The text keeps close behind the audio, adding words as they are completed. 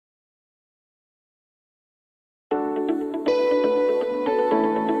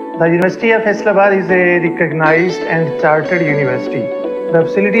The University of Faisalabad is a recognized and chartered university. The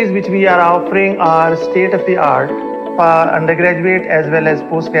facilities which we are offering are state-of-the-art for undergraduate as well as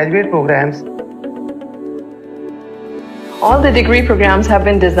postgraduate programs. All the degree programs have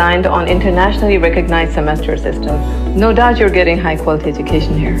been designed on internationally recognized semester system. No doubt you're getting high-quality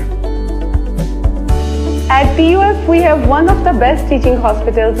education here. At TUF, we have one of the best teaching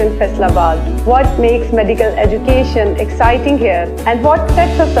hospitals in Faisalabad. What makes medical education exciting here and what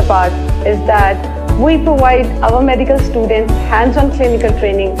sets us apart is that we provide our medical students hands-on clinical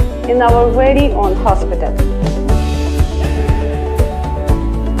training in our very own hospital.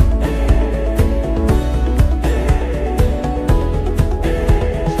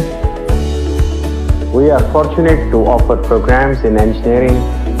 We are fortunate to offer programs in engineering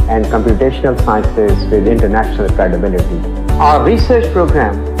and computational sciences with international credibility. Our research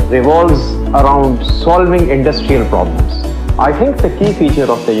program revolves around solving industrial problems. I think the key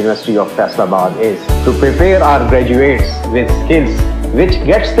feature of the University of Faisalabad is to prepare our graduates with skills which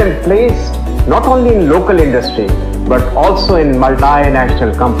gets them placed not only in local industry but also in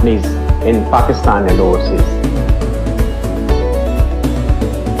multinational companies in Pakistan and overseas.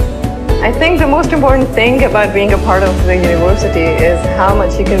 I think the most important thing about being a part of the university is how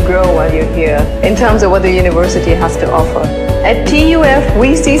much you can grow while you're here in terms of what the university has to offer. At TUF,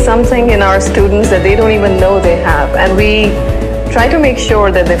 we see something in our students that they don't even know they have, and we try to make sure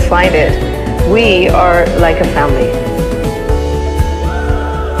that they find it. We are like a family.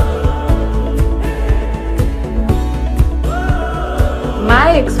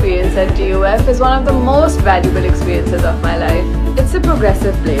 My experience at TUF is one of the most valuable experiences of my life. It's a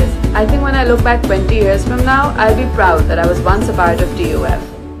progressive place. I think when I look back 20 years from now, I'll be proud that I was once a part of TUF.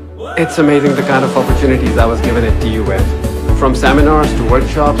 It's amazing the kind of opportunities I was given at TUF. From seminars to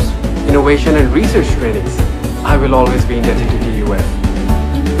workshops, innovation and research trainings, I will always be indebted to TUF.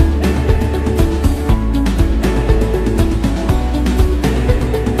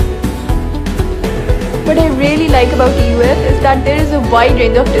 What I really like about TUF is that there is a wide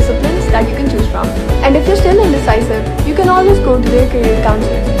range of disciplines that you can choose from. And if you're still indecisive, you can always go to their career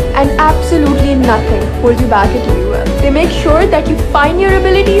counselors. And absolutely nothing holds you back at TUF. They make sure that you find your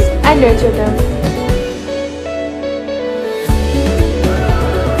abilities and nurture them.